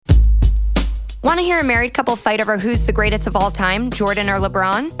Want to hear a married couple fight over who's the greatest of all time, Jordan or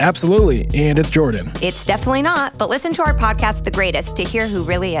LeBron? Absolutely, and it's Jordan. It's definitely not, but listen to our podcast, The Greatest, to hear who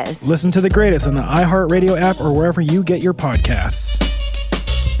really is. Listen to The Greatest on the iHeartRadio app or wherever you get your podcasts.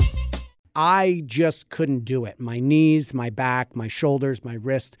 I just couldn't do it. My knees, my back, my shoulders, my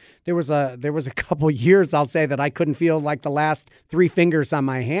wrist. There was a couple years, I'll say, that I couldn't feel like the last 3 fingers on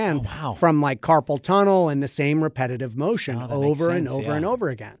my hand from like carpal tunnel and the same repetitive motion over and over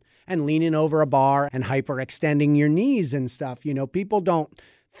again. And leaning over a bar and hyperextending your knees and stuff. You know, people don't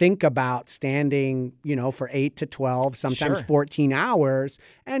think about standing, you know, for 8 to 12, sometimes 14 hours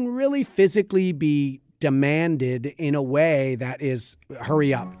and really physically be demanded in a way that is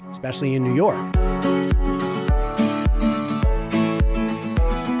hurry up, especially in New York.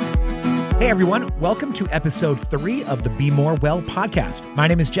 Hey everyone, welcome to episode 3 of the Be More Well podcast. My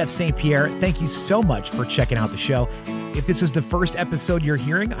name is Jeff St. Pierre. Thank you so much for checking out the show. If this is the first episode you're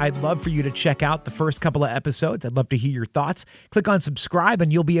hearing, I'd love for you to check out the first couple of episodes. I'd love to hear your thoughts. Click on subscribe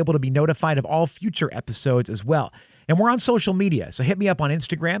and you'll be able to be notified of all future episodes as well. And we're on social media, so hit me up on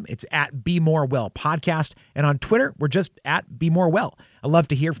Instagram. It's at Be More Well Podcast. And on Twitter, we're just at Be More Well. I love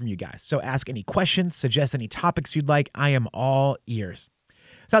to hear from you guys. So ask any questions, suggest any topics you'd like. I am all ears.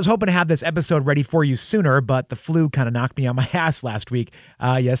 So I was hoping to have this episode ready for you sooner, but the flu kind of knocked me on my ass last week.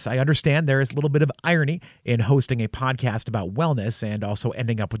 Yes, I understand there is a little bit of irony in hosting a podcast about wellness and also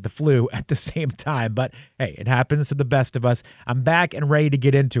ending up with the flu at the same time. But hey, it happens to the best of us. I'm back and ready to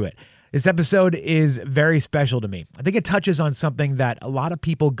get into it. This episode is very special to me. I think it touches on something that a lot of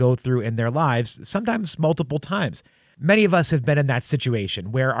people go through in their lives, sometimes multiple times. Many of us have been in that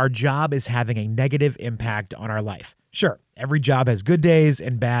situation where our job is having a negative impact on our life. Sure, every job has good days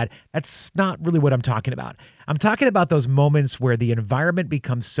and bad. That's not really what I'm talking about. I'm talking about those moments where the environment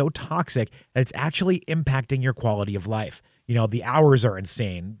becomes so toxic that it's actually impacting your quality of life. You know, the hours are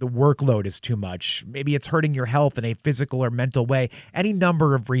insane. The workload is too much. Maybe it's hurting your health in a physical or mental way. Any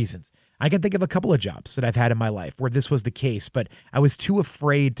number of reasons. I can think of a couple of jobs that I've had in my life where this was the case, but I was too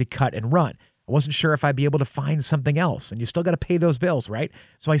afraid to cut and run. I wasn't sure if I'd be able to find something else, and you still got to pay those bills, right?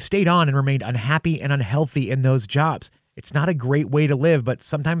 So I stayed on and remained unhappy and unhealthy in those jobs. It's not a great way to live, but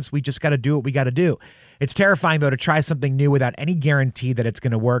sometimes we just got to do what we got to do. It's terrifying, though, to try something new without any guarantee that it's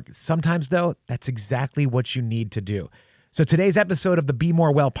going to work. Sometimes, though, that's exactly what you need to do. So today's episode of the Be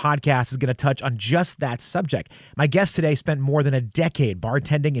More Well podcast is going to touch on just that subject. My guest today spent more than a decade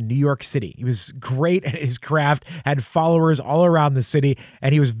bartending in New York City. He was great at his craft, had followers all around the city,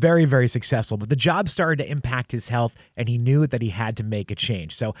 and he was very, very successful. But the job started to impact his health, and he knew that he had to make a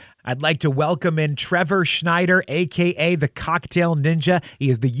change. So I'd like to welcome in Trevor Schneider, a.k.a. the Cocktail Ninja. He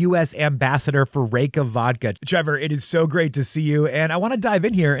is the U.S. ambassador for Reyka Vodka. Trevor, it is so great to see you, and I want to dive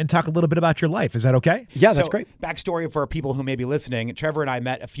in here and talk a little bit about your life. Is that okay? Yeah, that's great. Backstory for people who may be listening, Trevor and I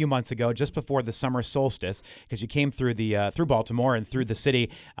met a few months ago, just before the summer solstice, because you came through through Baltimore and through the city,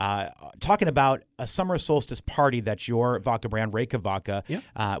 talking about a summer solstice party that your vodka brand, Reyka Vodka,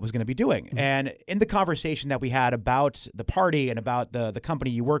 was going to be doing. Mm-hmm. And in the conversation that we had about the party and about the company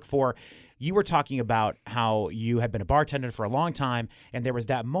you work for, you were talking about how you had been a bartender for a long time, and there was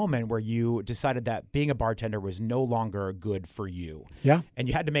that moment where you decided that being a bartender was no longer good for you. Yeah. And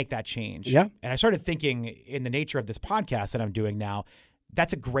you had to make that change. Yeah. And I started thinking, in the nature of this podcast that I'm doing now,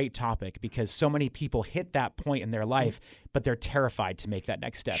 that's a great topic because so many people hit that point in their life, but they're terrified to make that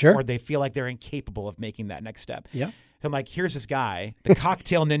next step. Sure. Or they feel like they're incapable of making that next step. Yeah. So I'm like, here's this guy, the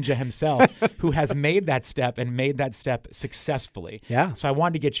cocktail ninja himself, who has made that step and made that step successfully. Yeah. So I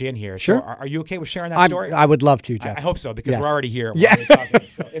wanted to get you in here. Sure. So are you okay with sharing that story? I would love to, Jeff. I hope so, because Yes. we're already here. Yeah. We're already talking.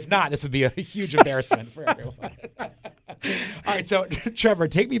 So if not, this would be a huge embarrassment for everyone. All right, so Trevor,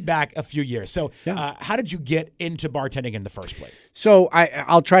 take me back a few years. So how did you get into bartending in the first place? So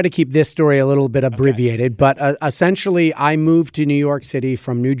I'll try to keep this story a little bit abbreviated, but essentially I moved to New York City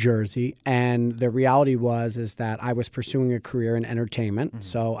from New Jersey, and the reality is that I was pursuing a career in entertainment. Mm-hmm.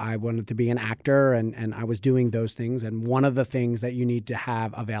 So I wanted to be an actor, and I was doing those things. And one of the things that you need to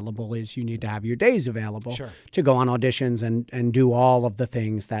have available is you need to have your days available to go on auditions and do all of the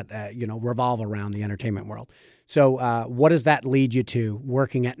things that revolve around the entertainment world. So what does that lead you to?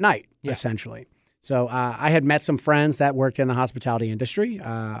 Working at night, essentially. So I had met some friends that worked in the hospitality industry.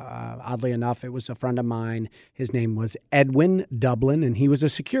 Oddly enough, it was a friend of mine. His name was Edwin Dublin, and he was a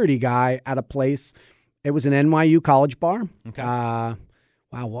security guy at a place. It was an NYU college bar. Okay.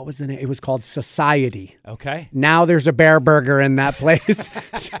 wow, what was the name? It was called Society. Okay. Now there's a Bear Burger in that place.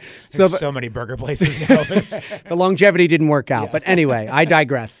 There's so many burger places now. The longevity didn't work out. But anyway, I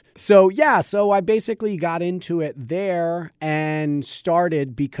digress. So I basically got into it there and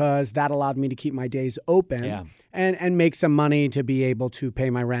started because that allowed me to keep my days open and make some money to be able to pay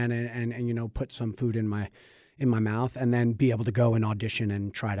my rent and put some food in my mouth and then be able to go and audition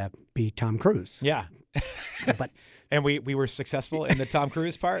and try to be Tom Cruise. Yeah. But and we were successful in the Tom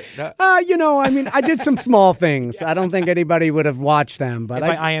Cruise part? No? I did some small things. I don't think anybody would have watched them. But if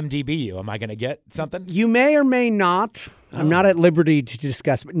I IMDb you, am I going to get something? You may or may not. I'm not at liberty to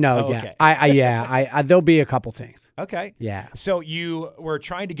discuss. No, okay. There'll be a couple things. Okay. Yeah. So you were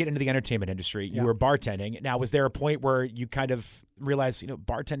trying to get into the entertainment industry. You were bartending. Now, was there a point where you kind of realized,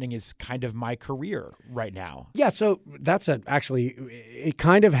 bartending is kind of my career right now? Yeah. So that's actually, it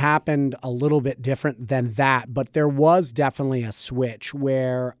kind of happened a little bit different than that, but there was definitely a switch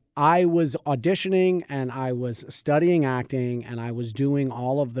where I was auditioning and I was studying acting and I was doing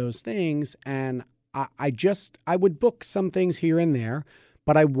all of those things, and I would book some things here and there,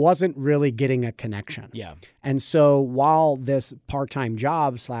 but I wasn't really getting a connection. Yeah. And so while this part-time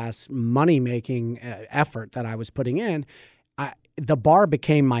job / money-making effort that I was putting in, the bar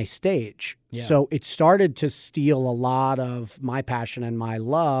became my stage. Yeah. So it started to steal a lot of my passion and my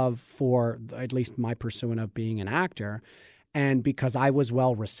love for at least my pursuit of being an actor. And because I was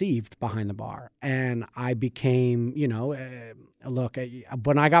well received behind the bar, and I became, look,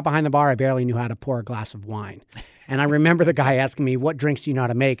 when I got behind the bar, I barely knew how to pour a glass of wine. And I remember the guy asking me, what drinks do you know how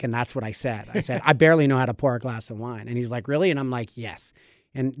to make? And that's what I said. I said, I barely know how to pour a glass of wine. And he's like, really? And I'm like, yes.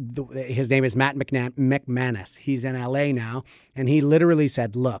 And his name is Matt McManus. He's in LA now. And he literally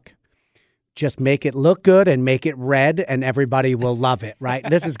said, look, just make it look good and make it red and everybody will love it, right?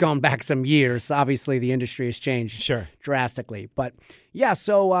 This has gone back some years. Obviously, the industry has changed drastically. But yeah,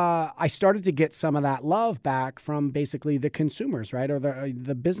 so I started to get some of that love back from basically the consumers, right? Or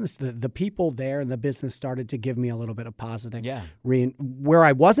the business, the people there in the business started to give me a little bit of positive. Yeah. Where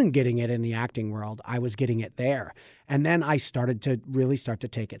I wasn't getting it in the acting world, I was getting it there. And then I started to really start to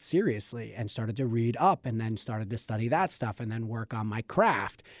take it seriously and started to read up and then started to study that stuff and then work on my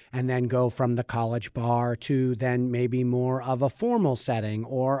craft and then go from the college bar to then maybe more of a formal setting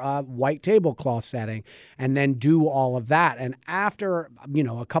or a white tablecloth setting and then do all of that. And after,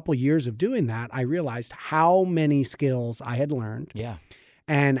 a couple years of doing that, I realized how many skills I had learned. Yeah.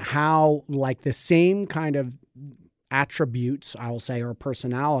 And how like the same kind of attributes, I'll say, or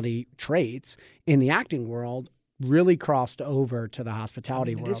personality traits in the acting world really crossed over to the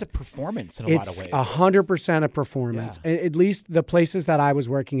hospitality world. It is a performance in a lot of ways. It's 100% a performance. Yeah. At least the places that I was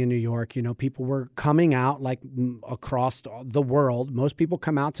working in New York, people were coming out like across the world. Most people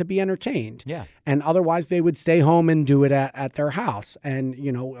come out to be entertained. Yeah. And otherwise they would stay home and do it at their house. And,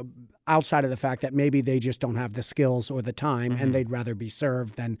 outside of the fact that maybe they just don't have the skills or the time and they'd rather be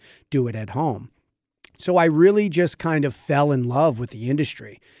served than do it at home. So I really just kind of fell in love with the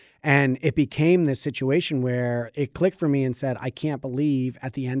industry. And it became this situation where it clicked for me and said, I can't believe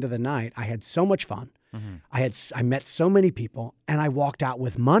at the end of the night, I had so much fun. Mm-hmm. I met so many people and I walked out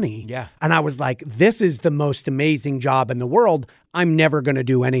with money. Yeah. And I was like, this is the most amazing job in the world. I'm never going to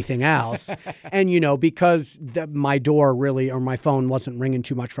do anything else. And, because my door really, or my phone wasn't ringing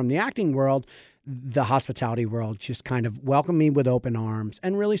too much from the acting world, the hospitality world just kind of welcomed me with open arms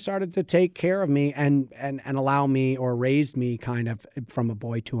and really started to take care of me and allow me or raised me kind of from a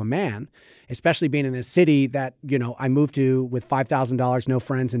boy to a man, especially being in a city that, I moved to with $5,000, no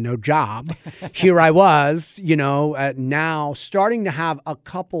friends and no job. Here I was, now starting to have a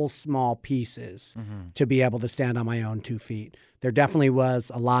couple small pieces to be able to stand on my own 2 feet. There definitely was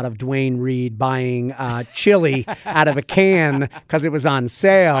a lot of Dwayne Reed buying chili out of a can because it was on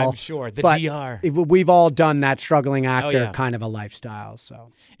sale. I'm sure. The DR. We've all done that struggling actor kind of a lifestyle.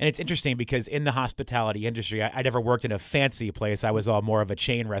 So, and it's interesting because in the hospitality industry, I never worked in a fancy place. I was all more of a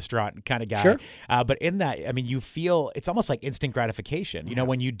chain restaurant kind of guy. Sure. But in that, you feel it's almost like instant gratification.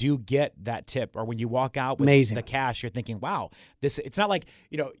 When you do get that tip or when you walk out with the cash, you're thinking, wow, it's not like,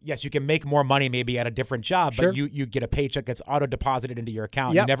 yes, you can make more money maybe at a different job, but you get a paycheck that's auto-deposited into your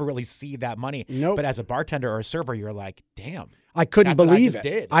account. Yep. You never really see that money. Nope. But as a bartender or a server, you're like, damn. I couldn't believe it.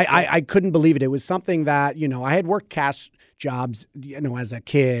 Did. I couldn't believe it. It was something that, I had worked cash jobs, as a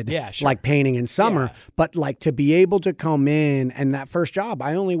kid, like painting in summer, but like to be able to come in and that first job,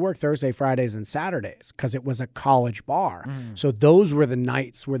 I only worked Thursday, Fridays, and Saturdays because it was a college bar. So those were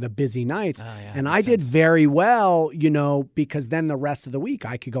the busy nights. And I did very well, because then the rest of the week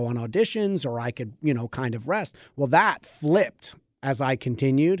I could go on auditions or I could, kind of rest. Well, that flipped as I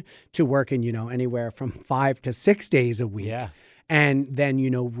continued to working, anywhere from 5 to 6 days a week. Yeah. and then,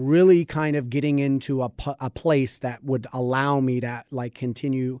 really kind of getting into a place that would allow me to like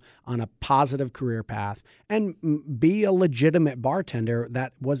continue on a positive career path and be a legitimate bartender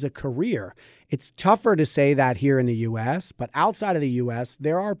that was a career. It's tougher to say that here in the U.S., but outside of the U.S.,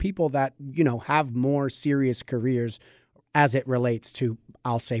 there are people that, have more serious careers as it relates to,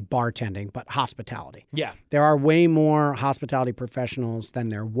 I'll say, bartending, but hospitality. Yeah. There are way more hospitality professionals than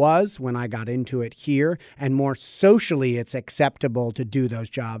there was when I got into it here, and more socially it's acceptable to do those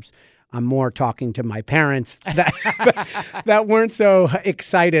jobs. I'm more talking to my parents that weren't so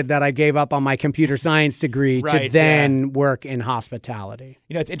excited that I gave up on my computer science degree to then work in hospitality.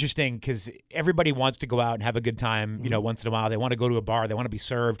 It's interesting because everybody wants to go out and have a good time, once in a while. They want to go to a bar. They want to be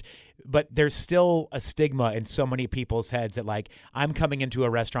served. But there's still a stigma in so many people's heads that, like, I'm coming into a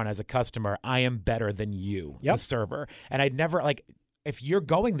restaurant as a customer. I am better than you, the server. And I'd never, if you're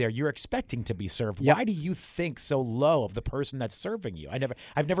going there, you're expecting to be served. Yep. Why do you think so low of the person that's serving you?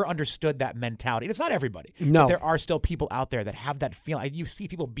 I've never understood that mentality. And it's not everybody. No. But there are still people out there that have that feeling. You see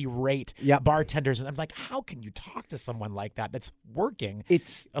people berate bartenders, and I'm like, how can you talk to someone like that that's working?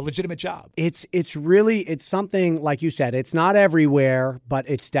 It's a legitimate job. It's something, like you said, it's not everywhere, but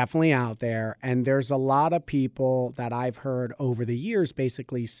it's definitely out there. And there's a lot of people that I've heard over the years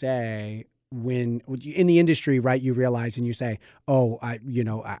basically say, when in the industry, right, you realize and you say, oh,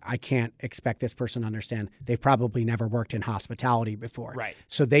 I can't expect this person to understand. They've probably never worked in hospitality before. Right.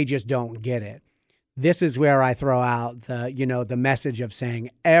 So they just don't get it. This is where I throw out the message of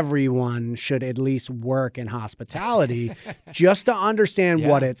saying everyone should at least work in hospitality just to understand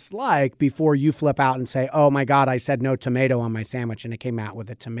what it's like before you flip out and say, oh my God, I said no tomato on my sandwich and it came out with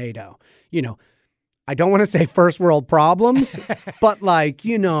a tomato. I don't want to say first world problems, but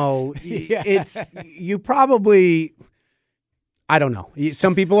it's, you probably, I don't know.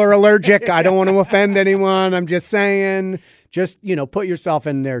 Some people are allergic. I don't want to offend anyone. I'm just saying, put yourself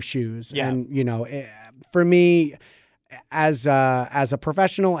in their shoes. Yeah. And, for me, as a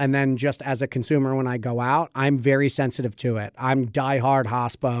professional and then just as a consumer when I go out, I'm very sensitive to it. I'm diehard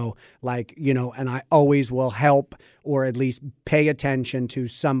hospo, and I always will help or at least pay attention to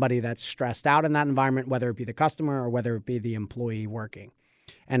somebody that's stressed out in that environment, whether it be the customer or whether it be the employee working.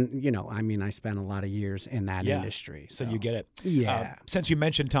 And, I spent a lot of years in that industry. So you get it. Yeah. Since you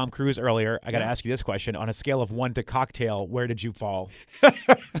mentioned Tom Cruise earlier, I got to ask you this question. On a scale of 1 to cocktail, where did you fall?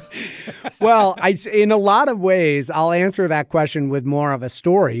 Well, in a lot of ways, I'll answer that question with more of a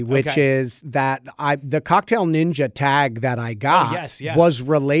story, which is that the Cocktail Ninja tag that I got was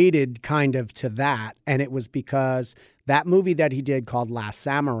related kind of to that. And it was because that movie that he did called Last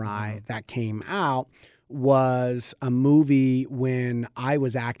Samurai that came out was a movie when I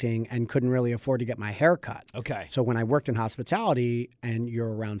was acting and couldn't really afford to get my hair cut. Okay. So when I worked in hospitality and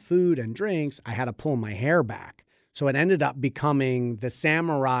you're around food and drinks, I had to pull my hair back. So it ended up becoming the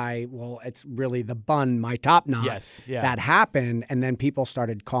samurai. Well, it's really the bun, my top knot. Yes, yeah. That happened. And then people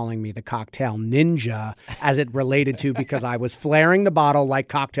started calling me the Cocktail Ninja as it related to because I was flaring the bottle like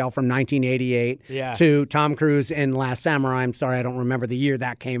Cocktail from 1988 to Tom Cruise in Last Samurai. I'm sorry, I don't remember the year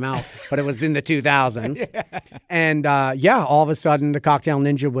that came out, but it was in the 2000s. And all of a sudden the Cocktail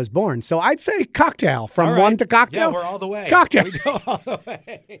Ninja was born. So I'd say cocktail from 1 to cocktail. Yeah, we're all the way. Cocktail. We go all the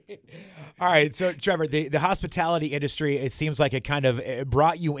way. All right. So, Trevor, the hospitality industry, it seems like it kind of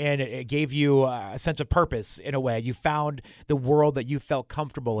brought you in. It gave you a sense of purpose in a way. You found the world that you felt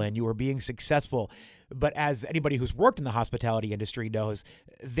comfortable in. You were being successful. But as anybody who's worked in the hospitality industry knows,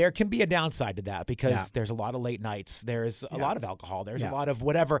 there can be a downside to that because there's a lot of late nights. There's a lot of alcohol. There's a lot of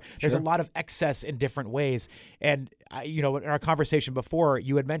whatever. There's a lot of excess in different ways. And, in our conversation before,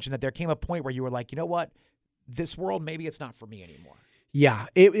 you had mentioned that there came a point where you were like, you know what? This world, maybe it's not for me anymore. Yeah,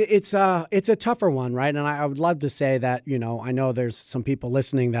 it's a tougher one, right? And I would love to say that, I know there's some people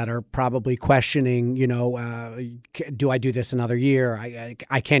listening that are probably questioning, do I do this another year?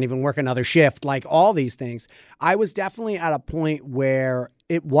 I can't even work another shift, like all these things. I was definitely at a point where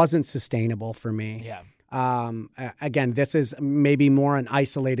it wasn't sustainable for me. Yeah. Again, this is maybe more an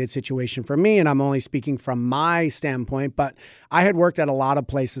isolated situation for me, and I'm only speaking from my standpoint, but I had worked at a lot of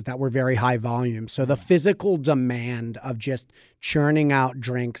places that were very high volume. So the physical demand of just churning out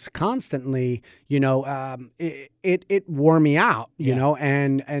drinks constantly, it wore me out, you know,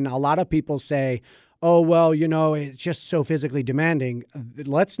 and a lot of people say, oh, well, it's just so physically demanding.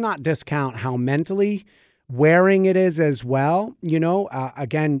 Let's not discount how mentally wearing it is as well.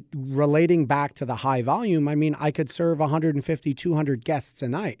 Again, relating back to the high volume, I mean, I could serve 150, 200 guests a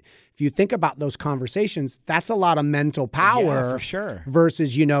night. If you think about those conversations, that's a lot of mental power. Yeah, for sure.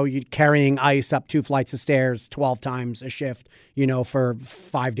 Versus, you carrying ice up 2 flights of stairs 12 times a shift, for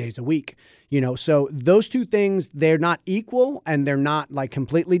 5 days a week. So those two things, they're not equal and they're not like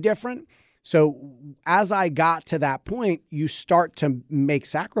completely different. So as I got to that point, you start to make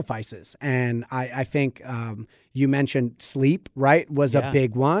sacrifices. And I think you mentioned sleep, right, was a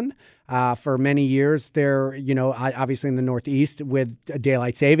big one. For many years there, obviously in the Northeast with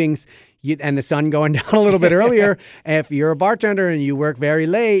daylight savings and the sun going down a little bit earlier, if you're a bartender and you work very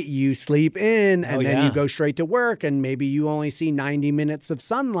late, you sleep in and then you go straight to work and maybe you only see 90 minutes of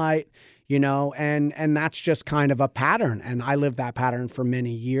sunlight, and that's just kind of a pattern. And I lived that pattern for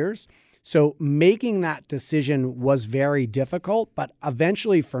many years. So making that decision was very difficult, but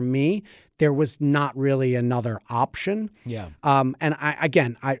eventually for me, there was not really another option. Yeah. And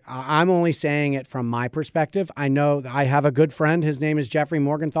I'm only saying it from my perspective. I know I have a good friend. His name is Jeffrey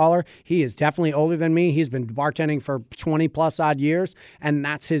Morgenthaler. He is definitely older than me. He's been bartending for 20 plus odd years, and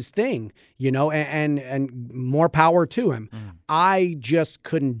that's his thing, and more power to him. I just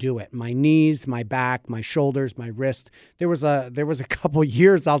couldn't do it. My knees, my back, my shoulders, my wrist. There was a couple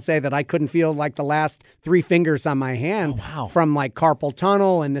years, I'll say, that I couldn't feel like the last 3 fingers on my hand from like carpal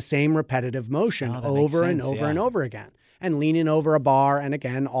tunnel and the same repetitive motion over and over and over again. And leaning over a bar, and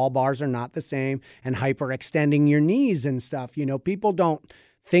again, all bars are not the same, and hyperextending your knees and stuff. People don't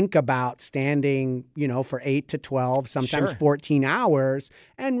think about standing, for 8 to 12, sometimes 14 hours,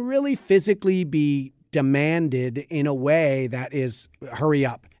 and really physically be demanded in a way that is hurry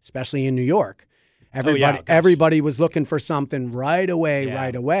up, especially in New York. Everybody was looking for something right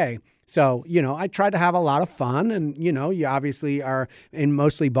away. So, I try to have a lot of fun, and, you obviously are in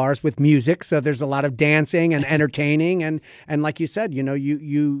mostly bars with music. So there's a lot of dancing and entertaining. And like you said,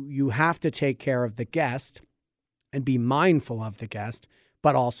 you have to take care of the guest and be mindful of the guest,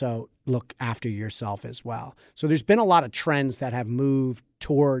 but also look after yourself as well. So there's been a lot of trends that have moved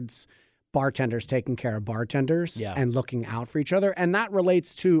towards bartenders taking care of bartenders and looking out for each other. And that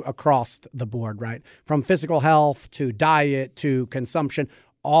relates to across the board, right? From physical health to diet to consumption,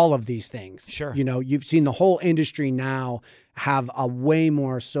 all of these things. Sure. You've seen the whole industry now have a way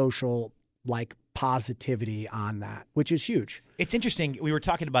more social positivity on that, which is huge. It's interesting. We were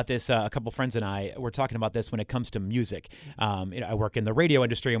talking about this, a couple friends and I were talking about this when it comes to music. I work in the radio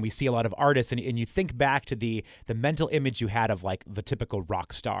industry, and we see a lot of artists, and you think back to the mental image you had of like the typical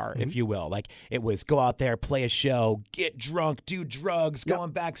rock star, if you will. Like it was go out there, play a show, get drunk, do drugs,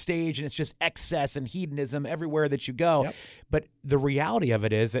 going backstage, and it's just excess and hedonism everywhere that you go. Yep. But the reality of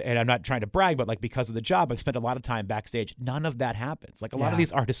it is, and I'm not trying to brag, but like because of the job, I've spent a lot of time backstage. None of that happens. Like a lot of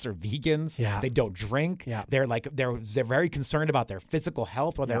these artists are vegans. Yeah. They don't drink. Yeah. They're very concerned about their physical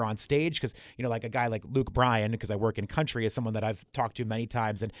health while they're on stage, because like a guy like Luke Bryan, because I work in country, is someone that I've talked to many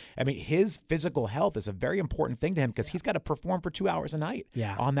times, and I mean his physical health is a very important thing to him, because he's got to perform for 2 hours a night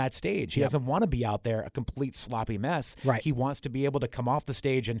on that stage. He doesn't want to be out there a complete sloppy mess. Right. He wants to be able to come off the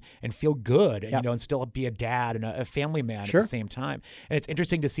stage and feel good, and, and still be a dad and a family man at the same time. And it's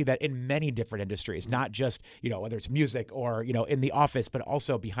interesting to see that in many different industries, not just whether it's music or in the office, but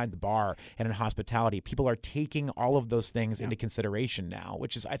also behind the bar and in hospitality. People are taking all of those things into consideration now,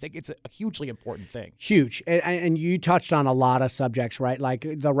 which is, I think it's a hugely important thing. Huge. And you touched on a lot of subjects, right? Like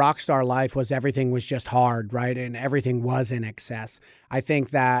the rock star life was everything was just hard, right? And everything was in excess. I think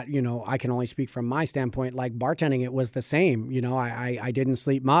that, I can only speak from my standpoint, like bartending, it was the same. I didn't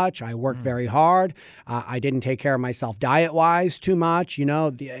sleep much. I worked very hard. I didn't take care of myself diet-wise too much,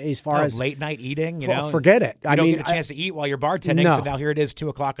 as far as late night eating, forget it. I don't get a chance to eat while you're bartending. So now here it is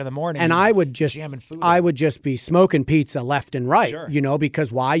 2:00 in the morning. And I would just be smoking pizza left and right,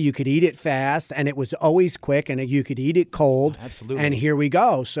 because why? You could eat it fast and it was always quick, and you could eat it cold. Absolutely. And here we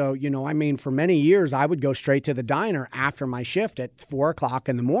go. So, for many years, I would go straight to the diner after my shift at 4:00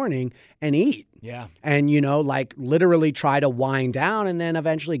 in the morning and eat. Yeah. And, literally try to wind down and then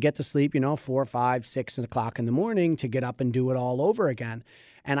eventually get to sleep, 4, 5, 6 o'clock in the morning to get up and do it all over again.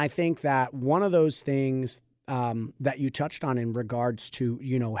 And I think that one of those things that you touched on in regards to,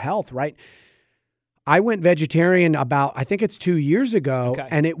 health, right? I went vegetarian about, I think it's 2 years ago,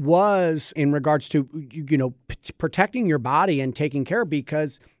 and it was in regards to, protecting your body and taking care,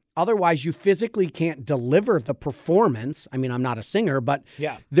 because otherwise you physically can't deliver the performance. I mean, I'm not a singer, but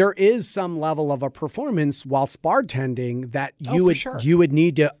there is some level of a performance whilst bartending that you would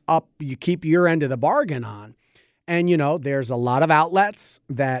need to keep your end of the bargain on. And, there's a lot of outlets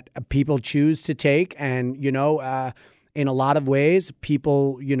that people choose to take. And, in a lot of ways,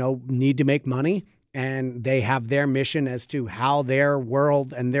 people, need to make money. and they have their mission as to how their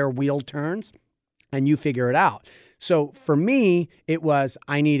world and their wheel turns, and you figure it out. So for me, it was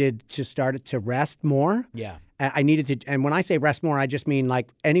I needed to start to rest more. Yeah. I needed to, and when I say rest more, I just mean like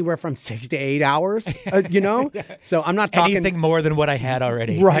anywhere from 6 to 8 hours, So I'm not talking anything more than what I had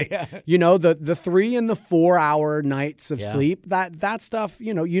already. Right. Yeah. The 3 and the 4 hour nights of sleep, that stuff,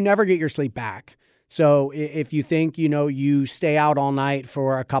 you never get your sleep back. So if you think, you stay out all night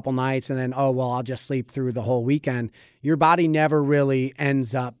for a couple nights and then, I'll just sleep through the whole weekend, your body never really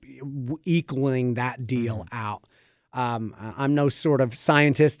ends up equaling that deal out. I'm no sort of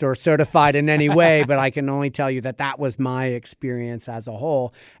scientist or certified in any way, but I can only tell you that was my experience as a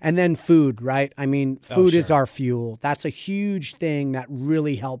whole. And then food, right? I mean, food is our fuel. That's a huge thing that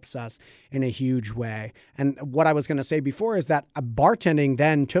really helps us in a huge way. And what I was going to say before is that bartending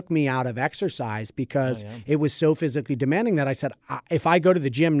then took me out of exercise because it was so physically demanding that I said, if I go to the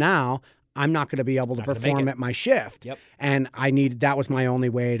gym now, I'm not going to be able to perform at my shift. Yep. And that was my only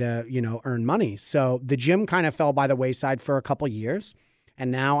way to, earn money. So the gym kind of fell by the wayside for a couple years. And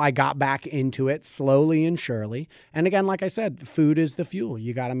now I got back into it slowly and surely. And again, like I said, food is the fuel.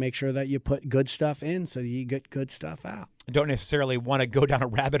 You got to make sure that you put good stuff in so you get good stuff out. I don't necessarily want to go down a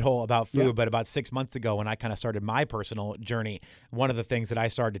rabbit hole about food, but about 6 months ago when I kind of started my personal journey, one of the things that I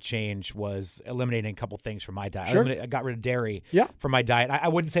started to change was eliminating a couple things from my diet. Sure. I got rid of dairy from my diet. I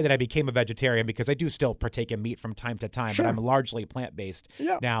wouldn't say that I became a vegetarian because I do still partake in meat from time to time, but I'm largely plant-based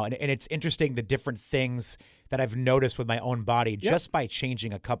now. And it's interesting the different things that I've noticed with my own body just by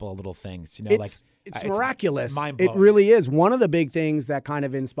changing a couple of little things. It's miraculous. Mind-blowing. It really is. One of the big things that kind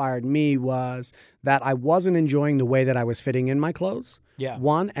of inspired me was that I wasn't enjoying the way that I was fitting in my clothes. Yeah.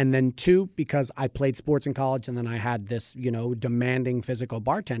 1, and then 2, because I played sports in college and then I had this, demanding physical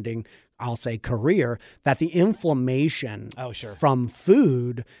bartending, I'll say career, that the inflammation from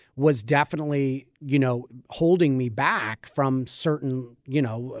food was definitely, holding me back from certain,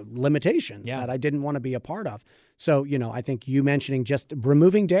 limitations that I didn't want to be a part of. So, I think you mentioning just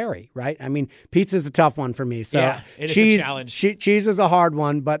removing dairy, right? I mean, pizza's a tough one for me. So it is cheese, a challenge. Cheese is a hard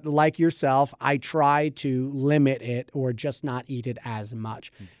one, but like yourself, I try to limit it or just not eat it as much.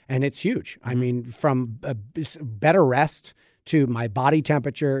 And it's huge. I mean, from a better rest to my body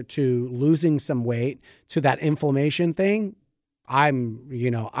temperature to losing some weight to that inflammation thing, I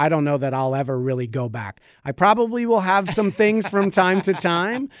don't know that I'll ever really go back. I probably will have some things from time to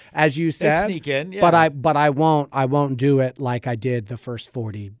time, as you said, sneak in, but I won't do it like I did the first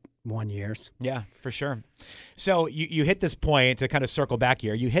 41 years. Yeah, for sure. So you hit this point, to kind of circle back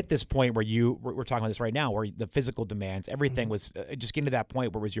here, you hit this point where we're talking about this right now, where the physical demands, everything was just getting to that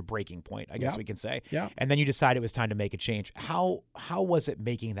point where it was your breaking point, I guess we can say. Yeah. And then you decided it was time to make a change. How was it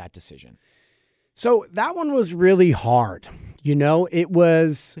making that decision? So that one was really hard. It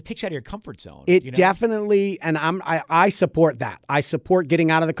was. It takes you out of your comfort zone. It definitely, and I support that. I support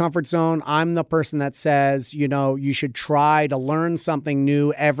getting out of the comfort zone. I'm the person that says, you should try to learn something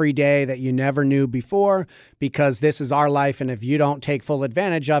new every day that you never knew before, because this is our life. And if you don't take full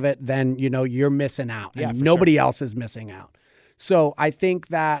advantage of it, then, you're missing out. Yeah, and nobody else is missing out. So I think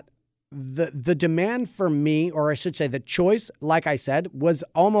that the demand for me, or I should say the choice, like I said, was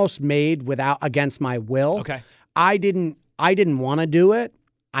almost made against my will. Okay. I didn't want to do it.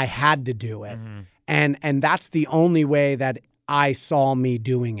 I had to do it. And that's the only way that I saw me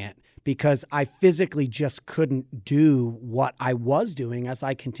doing it, because I physically just couldn't do what I was doing as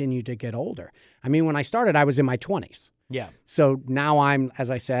I continued to get older. I mean, when I started, I was in my 20s. Yeah. So now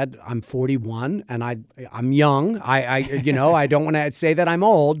as I said, I'm 41 and I'm young. I don't want to say that I'm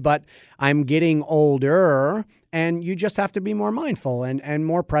old, but I'm getting older, and you just have to be more mindful and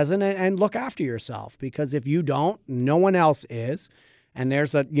more present and look after yourself, because if you don't, no one else is. And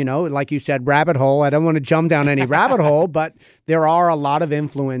there's like you said, rabbit hole. I don't want to jump down any rabbit hole, but there are a lot of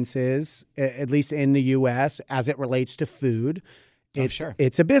influences, at least in the U.S., as it relates to food.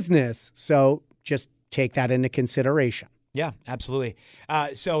 It's a business. So just take that into consideration. Yeah, absolutely.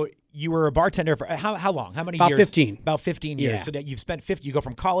 So you were a bartender for how long? How many years? About 15. About 15 years. Yeah. So that you've spent 50. You go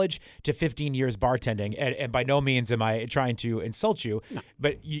from college to 15 years bartending, and by no means am I trying to insult you,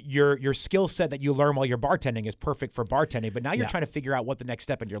 but your skill set that you learn while you're bartending is perfect for bartending. But now you're trying to figure out what the next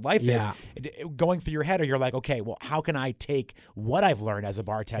step in your life is. Going through your head, or you're like, okay, well, how can I take what I've learned as a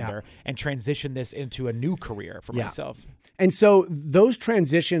bartender and transition this into a new career for myself? And so those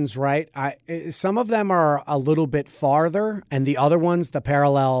transitions, right, some of them are a little bit farther, and the other ones, the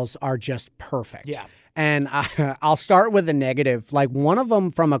parallels are just perfect. Yeah. And I'll start with the negative. Like one of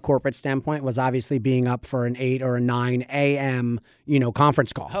them from a corporate standpoint was obviously being up for an 8 or a 9 a.m.,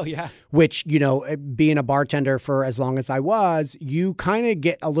 conference call. Oh, yeah. Which, being a bartender for as long as I was, you kind of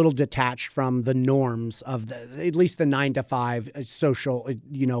get a little detached from the norms of at least the 9 to 5 social,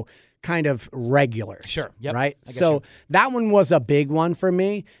 kind of regulars. Sure. Yep. Right? I get So you. that one was a big one for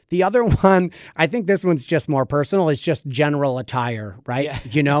me. The other one, I think this one's just more personal, is just general attire, right?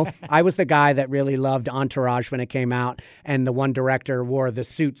 Yeah. I was the guy that really loved Entourage when it came out, and the one director wore the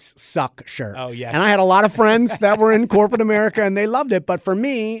suits suck shirt. Oh, yes. And I had a lot of friends that were in corporate America, and they loved it. But for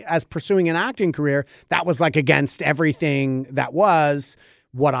me, as pursuing an acting career, that was like against everything that was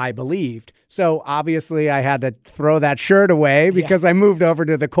what I believed. So obviously I had to throw that shirt away because I moved over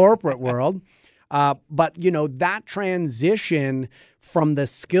to the corporate world. But that transition from the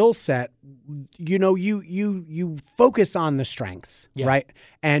skill set, you focus on the strengths, right?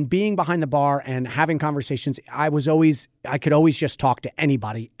 And being behind the bar and having conversations, I could always just talk to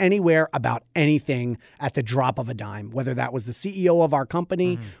anybody, anywhere, about anything at the drop of a dime, whether that was the CEO of our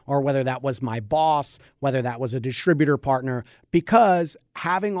company or whether that was my boss, whether that was a distributor partner, because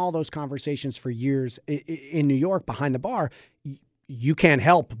having all those conversations for years in New York behind the bar, you can't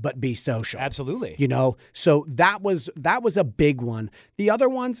help but be social. Absolutely. So that was a big one. The other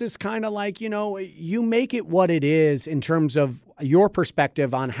ones is kind of like, you make it what it is in terms of your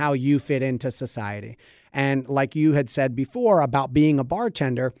perspective on how you fit into society. And like you had said before about being a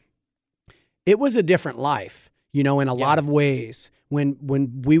bartender, it was a different life, in a lot of ways.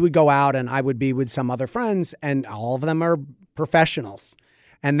 When we would go out and I would be with some other friends, and all of them are professionals.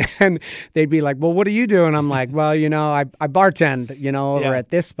 And then they'd be like, well, what do you do? And I'm like, well, I bartend, over at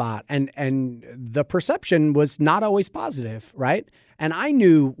this spot. And the perception was not always positive, right? And I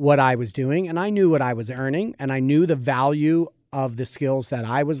knew what I was doing, and I knew what I was earning, and I knew the value of the skills that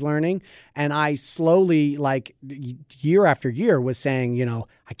I was learning. And I slowly, like year after year, was saying,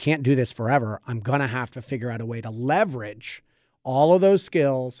 I can't do this forever. I'm going to have to figure out a way to leverage all of those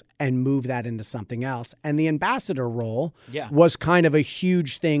skills and move that into something else. And the ambassador role was kind of a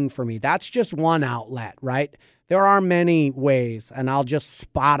huge thing for me. That's just one outlet, right? There are many ways, and I'll just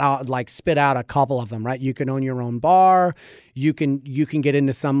spit out a couple of them, right? You can own your own bar. You can get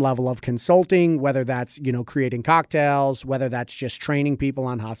into some level of consulting, whether that's, creating cocktails, whether that's just training people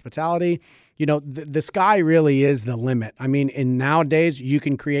on hospitality. The sky really is the limit. I mean, nowadays you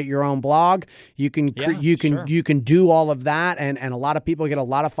can create your own blog. You can do all of that, and a lot of people get a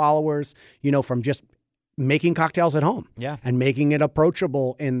lot of followers, from just making cocktails at home and making it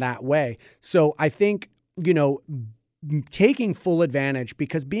approachable in that way. So I think, taking full advantage,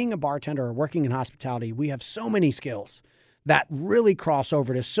 because being a bartender or working in hospitality, we have so many skills that really cross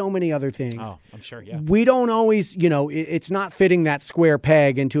over to so many other things. Oh, I'm sure, yeah. We don't always, it's not fitting that square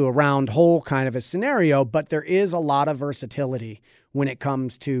peg into a round hole kind of a scenario, but there is a lot of versatility when it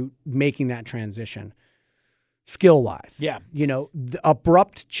comes to making that transition. Skill-wise. Yeah. The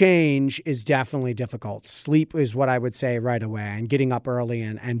abrupt change is definitely difficult. Sleep is what I would say right away, and getting up early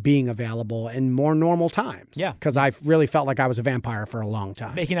and being available in more normal times. Yeah. Because I really felt like I was a vampire for a long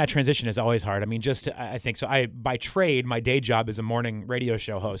time. Making that transition is always hard. I mean, I think so. By trade, my day job is a morning radio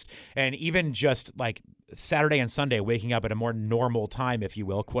show host. And even just like Saturday and Sunday, waking up at a more normal time, if you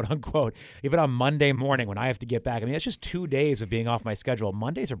will, quote unquote, even on Monday morning when I have to get back. I mean, it's just 2 days of being off my schedule.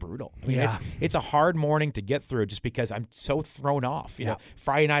 Mondays are brutal. I mean, it's a hard morning to get through just because I'm so thrown off. You know,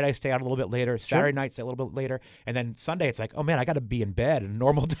 Friday night, I stay out a little bit later. Saturday night, stay a little bit later. And then Sunday, it's like, oh man, I got to be in bed at a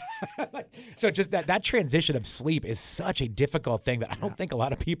normal time. So just that transition of sleep is such a difficult thing that I don't think a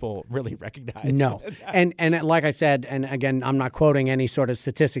lot of people really recognize. No. And like I said, and again, I'm not quoting any sort of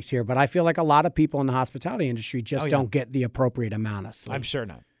statistics here, but I feel like a lot of people in the hospitality industry just don't get the appropriate amount of sleep. I'm sure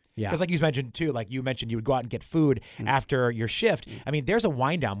not. Yeah. Because like you mentioned too, like you mentioned you would go out and get food after your shift. I mean, there's a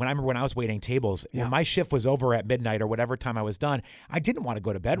wind down. When I remember when I was waiting tables, when my shift was over at midnight or whatever time I was done, I didn't want to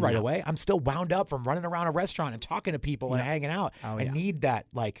go to bed right away. I'm still wound up from running around a restaurant and talking to people and hanging out. I need that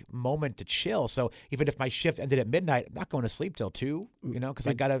like moment to chill. So even if my shift ended at midnight, I'm not going to sleep till 2, because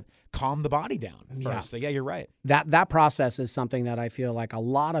I got to calm the body down first. So yeah, you're right. That process is something that I feel like a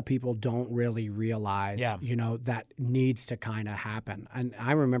lot of people don't really realize, that needs to kind of happen. And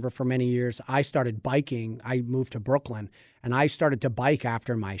I remember for many years, I started biking. I moved to Brooklyn, and I started to bike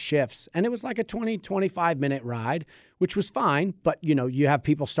after my shifts. And it was like a 20, 25-minute ride, which was fine. But, you have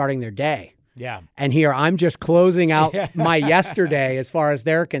people starting their day. Yeah. And here I'm just closing out my yesterday as far as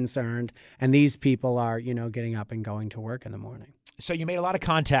they're concerned. And these people are, getting up and going to work in the morning. So you made a lot of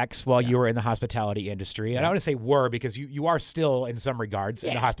contacts while you were in the hospitality industry. And I want to say were because you are still in some regards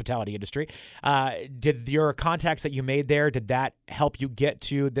in the hospitality industry. Did your contacts that you made there, did that help you get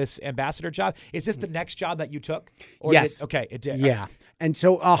to this ambassador job? Is this the next job that you took? Or Yes. It did. Yeah. And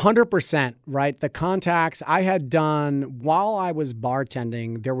so 100%, right? The contacts I had done while I was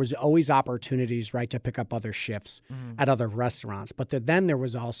bartending, there was always opportunities, right, to pick up other shifts at other restaurants. But then there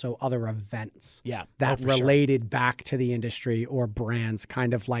was also other events that related back to the industry or brands,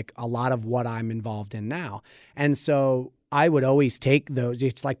 kind of like a lot of what I'm involved in now. And so I would always take those.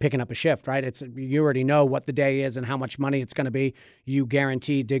 It's like picking up a shift, right? You already know what the day is and how much money it's going to be. You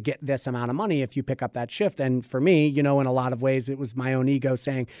guaranteed to get this amount of money if you pick up that shift. And for me, in a lot of ways, it was my own ego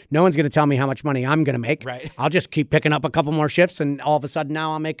saying, no one's going to tell me how much money I'm going to make. Right. I'll just keep picking up a couple more shifts, and all of a sudden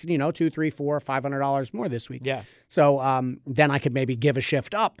now I'll make, $200, $300, $400, $500 more this week. Yeah. So then I could maybe give a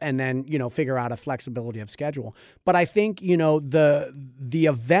shift up and then, figure out a flexibility of schedule. But I think, the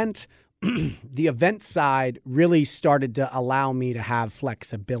event the event side really started to allow me to have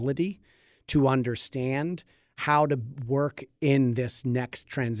flexibility to understand how to work in this next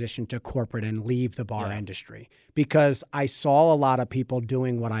transition to corporate and leave the bar industry, because I saw a lot of people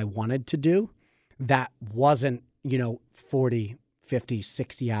doing what I wanted to do that wasn't, 40, 50,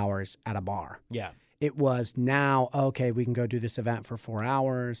 60 hours at a bar. Yeah. It was now, okay, we can go do this event for 4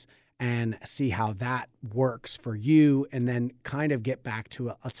 hours and see how that works for you, and then kind of get back to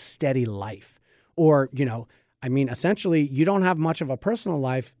a steady life. Or, essentially, you don't have much of a personal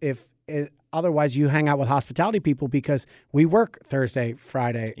life otherwise you hang out with hospitality people, because we work Thursday,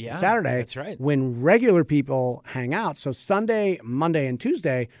 Friday, and Saturday. That's right. When regular people hang out. So Sunday, Monday, and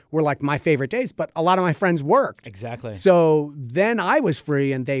Tuesday were like my favorite days, but a lot of my friends worked. Exactly. So then I was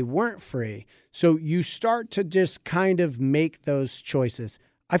free and they weren't free. So you start to just kind of make those choices.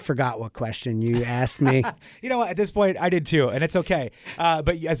 I forgot what question you asked me. At this point, I did too, and it's okay.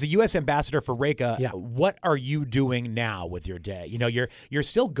 But as the U.S. ambassador for Reyka, what are you doing now with your day? You're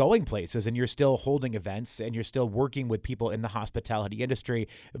still going places, and you're still holding events, and you're still working with people in the hospitality industry,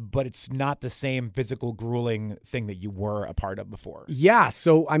 but it's not the same physical, grueling thing that you were a part of before. Yeah.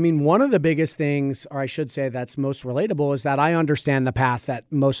 So, one of the biggest things, or I should say that's most relatable, is that I understand the path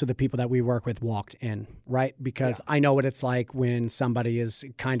that most of the people that we work with walked in, right? Because I know what it's like when somebody is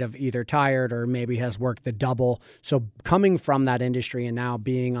kind of either tired or maybe has worked the double. So coming from that industry and now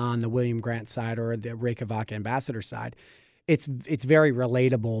being on the William Grant side or the Reyka Vodka ambassador side, it's very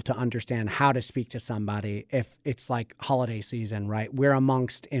relatable to understand how to speak to somebody if it's like holiday season, right? We're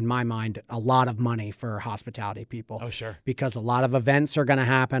amongst, in my mind, a lot of money for hospitality people. Oh, sure. Because a lot of events are going to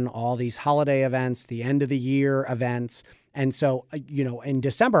happen, all these holiday events, the end of the year events. And so, in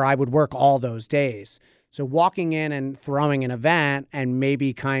December, I would work all those days. So walking in and throwing an event and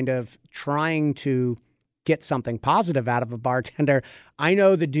maybe kind of trying to get something positive out of a bartender, I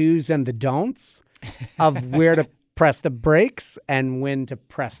know the do's and the don'ts of where to press the brakes and when to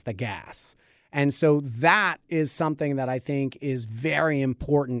press the gas. And so that is something that I think is very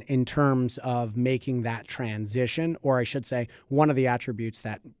important in terms of making that transition, or I should say one of the attributes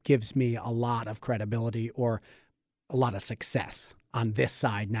that gives me a lot of credibility or a lot of success on this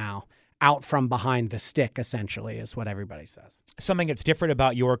side now. Out from behind the stick, essentially, is what everybody says. Something that's different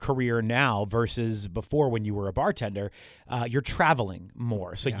about your career now versus before when you were a bartender, you're traveling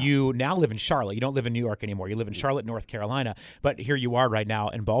more. So you now live in Charlotte. You don't live in New York anymore. You live in Charlotte, North Carolina. But here you are right now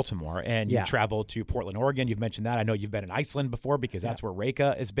in Baltimore, and you travel to Portland, Oregon. You've mentioned that. I know you've been in Iceland before because that's where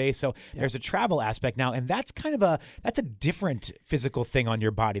Reyka is based. So there's a travel aspect now, and that's kind of that's a different physical thing on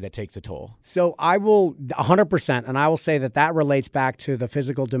your body that takes a toll. So I will 100%, and I will say that relates back to the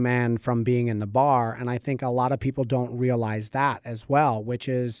physical demand from being in the bar, and I think a lot of people don't realize that as well, which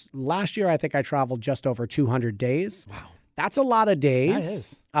is last year I think I traveled just over 200 days. Wow. That's a lot of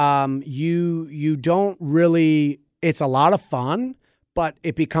days. That is. You don't really, it's a lot of fun, but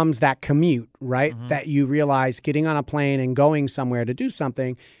it becomes that commute, right? Mm-hmm. That you realize getting on a plane and going somewhere to do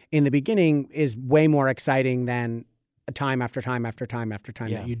something in the beginning is way more exciting than time after time after time after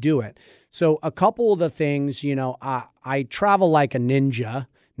time that you do it. So a couple of the things, I travel like a ninja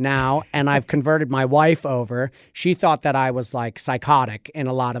now, and I've converted my wife over. She thought that I was like psychotic in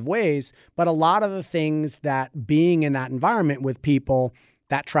a lot of ways, but a lot of the things that being in that environment with people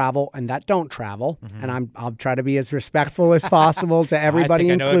that travel and that don't travel. And I'll try to be as respectful as possible to everybody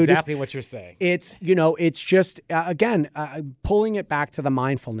I included. know exactly what you're saying. It's, it's just, again, pulling it back to the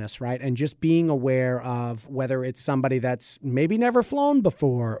mindfulness, right? And just being aware of whether it's somebody that's maybe never flown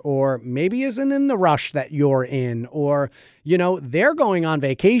before or maybe isn't in the rush that you're in, or, they're going on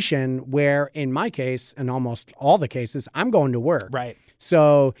vacation where, in my case, and almost all the cases, I'm going to work. Right.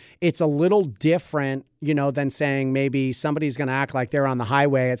 So it's a little different, than saying maybe somebody's going to act like they're on the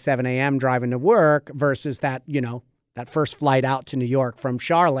highway at 7 a.m. driving to work versus that, that first flight out to New York from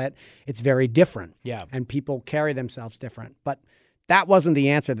Charlotte. It's very different. Yeah. And people carry themselves different. But that wasn't the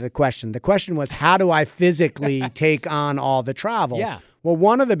answer to the question. The question was, how do I physically take on all the travel? Yeah. Well,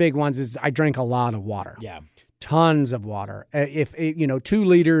 one of the big ones is I drink a lot of water. Yeah. Tons of water. 2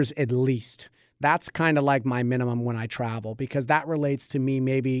 liters at least. That's kind of like my minimum when I travel, because that relates to me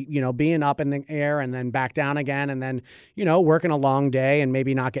maybe, being up in the air and then back down again, and then, working a long day and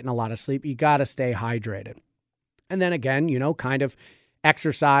maybe not getting a lot of sleep. You got to stay hydrated. And then again, kind of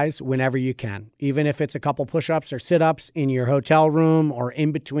exercise whenever you can, even if it's a couple push-ups or sit-ups in your hotel room or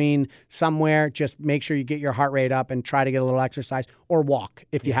in between somewhere. Just make sure you get your heart rate up and try to get a little exercise, or walk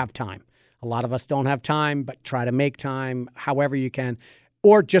if you have time. A lot of us don't have time, but try to make time however you can,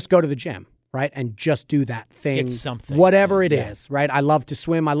 or just go to the gym. Right. And just do that thing, Get something. whatever it is. Right. I love to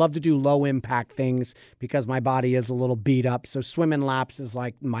swim. I love to do low impact things because my body is a little beat up. So swimming laps is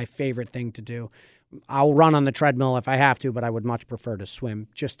like my favorite thing to do. I'll run on the treadmill if I have to, but I would much prefer to swim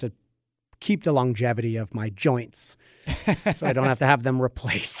just to keep the longevity of my joints so I don't have to have them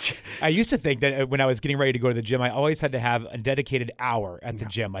replaced. I used to think that when I was getting ready to go to the gym, I always had to have a dedicated hour at the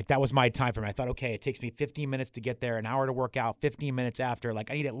gym. Like, that was my time frame. I thought, okay, it takes me 15 minutes to get there, an hour to work out, 15 minutes after.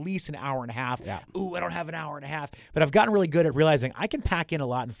 Like, I need at least an hour and a half. Yeah. Ooh, I don't have an hour and a half. But I've gotten really good at realizing I can pack in a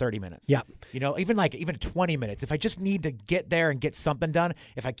lot in 30 minutes. Yeah. Even 20 minutes. If I just need to get there and get something done,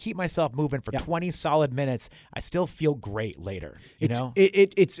 if I keep myself moving for 20 solid minutes, I still feel great later. It's a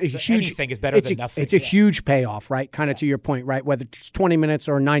huge. Anything is better than nothing. It's a huge payoff, right? Kind of to your point, right? Whether it's 20 minutes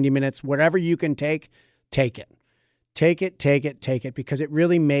or 90 minutes, whatever you can take it. Take it, because it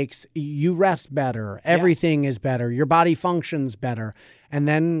really makes you rest better. Everything is better. Your body functions better. And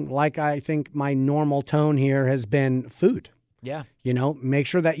then, like, I think my normal tone here has been food. Yeah. Make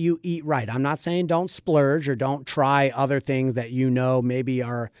sure that you eat right. I'm not saying don't splurge or don't try other things that maybe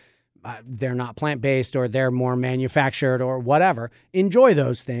are they're not plant-based or they're more manufactured or whatever. Enjoy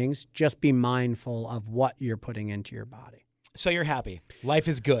those things. Just be mindful of what you're putting into your body. So you're happy. Life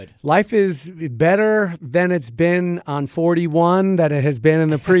is good. Life is better than it's been on 41 than it has been in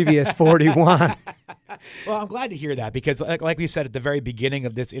the previous 41. Well, I'm glad to hear that, because like we said at the very beginning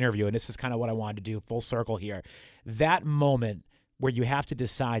of this interview, and this is kind of what I wanted to do, full circle here, that moment where you have to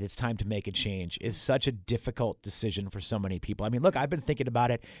decide it's time to make a change is such a difficult decision for so many people. I mean, look, I've been thinking about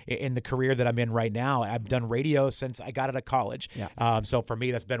it in the career that I'm in right now. I've done radio since I got out of college. Yeah. So for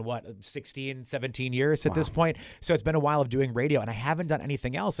me, that's been 16, 17 years at this point. So it's been a while of doing radio, and I haven't done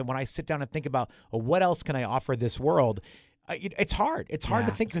anything else. And when I sit down and think about, well, what else can I offer this world? It's hard. It's hard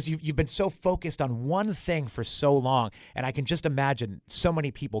to think, because you've been so focused on one thing for so long. And I can just imagine so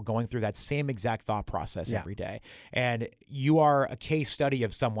many people going through that same exact thought process every day. And you are a case study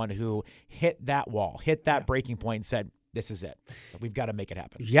of someone who hit that wall, hit that breaking point, and said, this is it. We've got to make it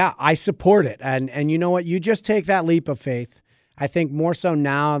happen. Yeah, I support it. And you know what? You just take that leap of faith. I think more so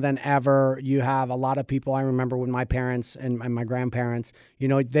now than ever, you have a lot of people. I remember when my parents and my grandparents,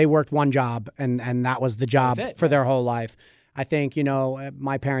 they worked one job and that was the job for their whole life. I think,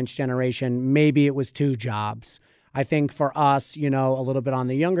 my parents' generation, maybe it was 2 jobs. I think for us, a little bit on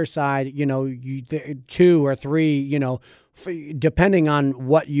the younger side, 2 or 3, depending on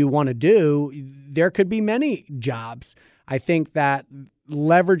what you want to do, there could be many jobs. I think that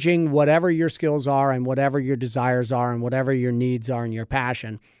leveraging whatever your skills are and whatever your desires are and whatever your needs are and your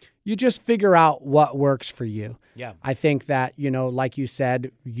passion, you just figure out what works for you. Yeah. I think that, like you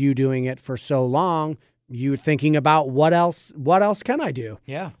said, you doing it for so long, you thinking about what else can I do?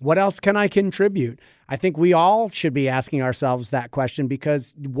 Yeah. What else can I contribute? I think we all should be asking ourselves that question,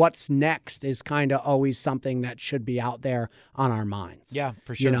 because what's next is kind of always something that should be out there on our minds. Yeah,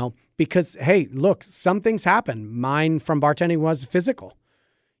 for sure. Because, hey, look, some things happen. Mine from bartending was physical,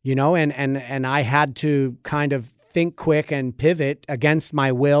 and I had to kind of think quick and pivot against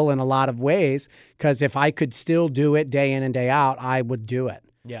my will in a lot of ways, because if I could still do it day in and day out, I would do it.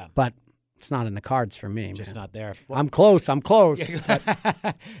 Yeah. But It's not in the cards for me. Just man. not there. I'm close.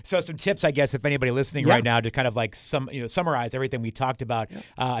 So some tips, I guess, if anybody listening right now, to kind of like summarize everything we talked about.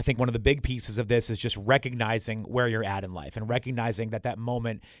 I think one of the big pieces of this is just recognizing where you're at in life and recognizing that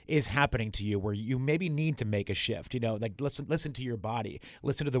moment is happening to you where you maybe need to make a shift. Like listen to your body,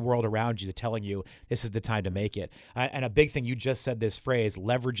 listen to the world around you telling you this is the time to make it. And a big thing, you just said this phrase,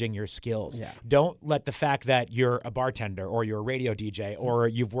 leveraging your skills. Yeah. Don't let the fact that you're a bartender or you're a radio DJ or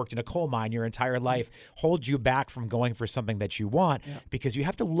you've worked in a coal mine your entire life hold you back from going for something that you want, because you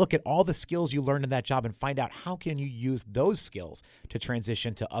have to look at all the skills you learned in that job and find out how can you use those skills to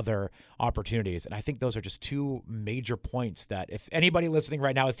transition to other opportunities. And I think those are just two major points that if anybody listening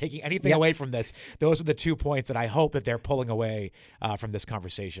right now is taking anything away from this, those are the 2 points that I hope that they're pulling away from this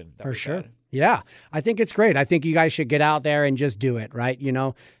conversation. For sure. Yeah, I think it's great. I think you guys should get out there and just do it, right?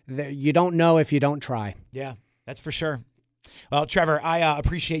 You don't know if you don't try. Yeah, that's for sure. Well, Trevor, I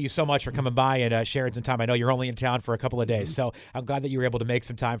appreciate you so much for coming by and sharing some time. I know you're only in town for a couple of days, so I'm glad that you were able to make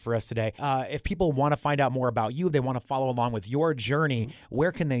some time for us today. If people want to find out more about you, they want to follow along with your journey,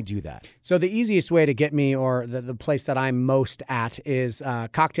 where can they do that? So the easiest way to get me, or the place that I'm most at, is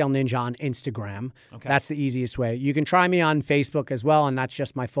Cocktail Ninja on Instagram. Okay. That's the easiest way. You can try me on Facebook as well, and that's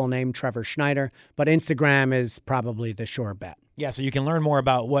just my full name, Trevor Schneider. But Instagram is probably the sure bet. Yeah, so you can learn more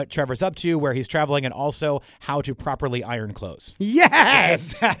about what Trevor's up to, where he's traveling, and also how to properly iron clothes.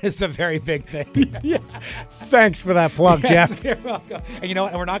 Yes! That is a very big thing. Yeah. Thanks for that plug, Jeff. You're welcome. And you know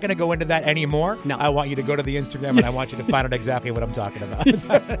what? And we're not going to go into that anymore. No. I want you to go to the Instagram, and I want you to find out exactly what I'm talking about.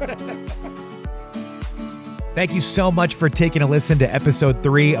 Thank you so much for taking a listen to episode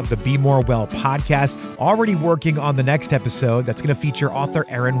 3 of the Be More Well podcast. Already working on the next episode that's going to feature author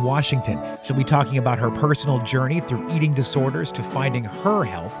Erin Washington. She'll be talking about her personal journey through eating disorders to finding her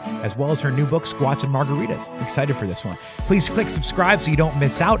health, as well as her new book, Squats and Margaritas. I'm excited for this one. Please click subscribe so you don't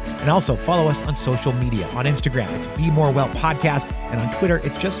miss out, and also follow us on social media. On Instagram, it's Be More Well Podcast, and on Twitter,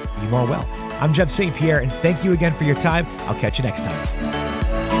 it's just Be More Well. I'm Jeff St. Pierre, and thank you again for your time. I'll catch you next time.